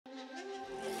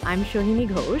I'm Shohini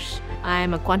Ghose.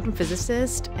 I'm a quantum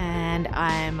physicist and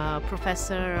I'm a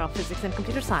professor of physics and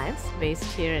computer science based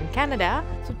here in Canada.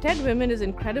 So TEDWomen is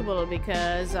incredible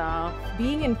because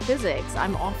being in physics,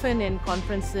 I'm often in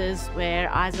conferences where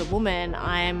as a woman,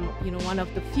 I'm one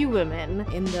of the few women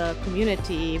in the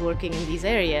community working in these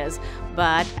areas.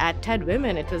 But at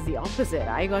TEDWomen, it was the opposite.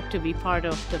 I got to be part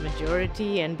of the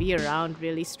majority and be around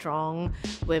really strong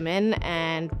women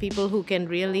and people who can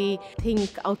really think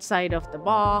outside of the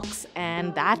box,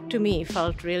 and that to me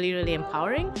felt really, really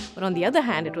empowering. But on the other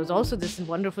hand, it was also this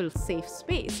wonderful safe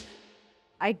space.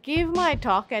 I gave my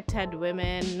talk at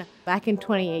TEDWomen back in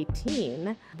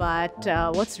 2018, but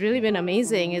what's really been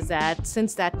amazing is that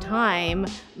since that time,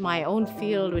 my own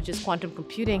field, which is quantum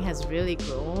computing, has really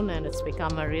grown and it's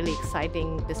become a really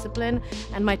exciting discipline.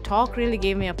 And my talk really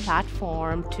gave me a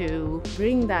platform to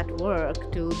bring that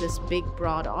work to this big,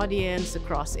 broad audience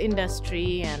across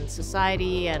industry and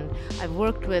society. And I've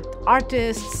worked with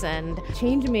artists and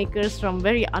change makers from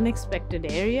very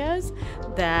unexpected areas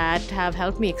that have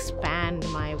helped me expand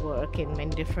my work in many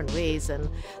different ways, and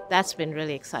that's been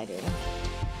really exciting.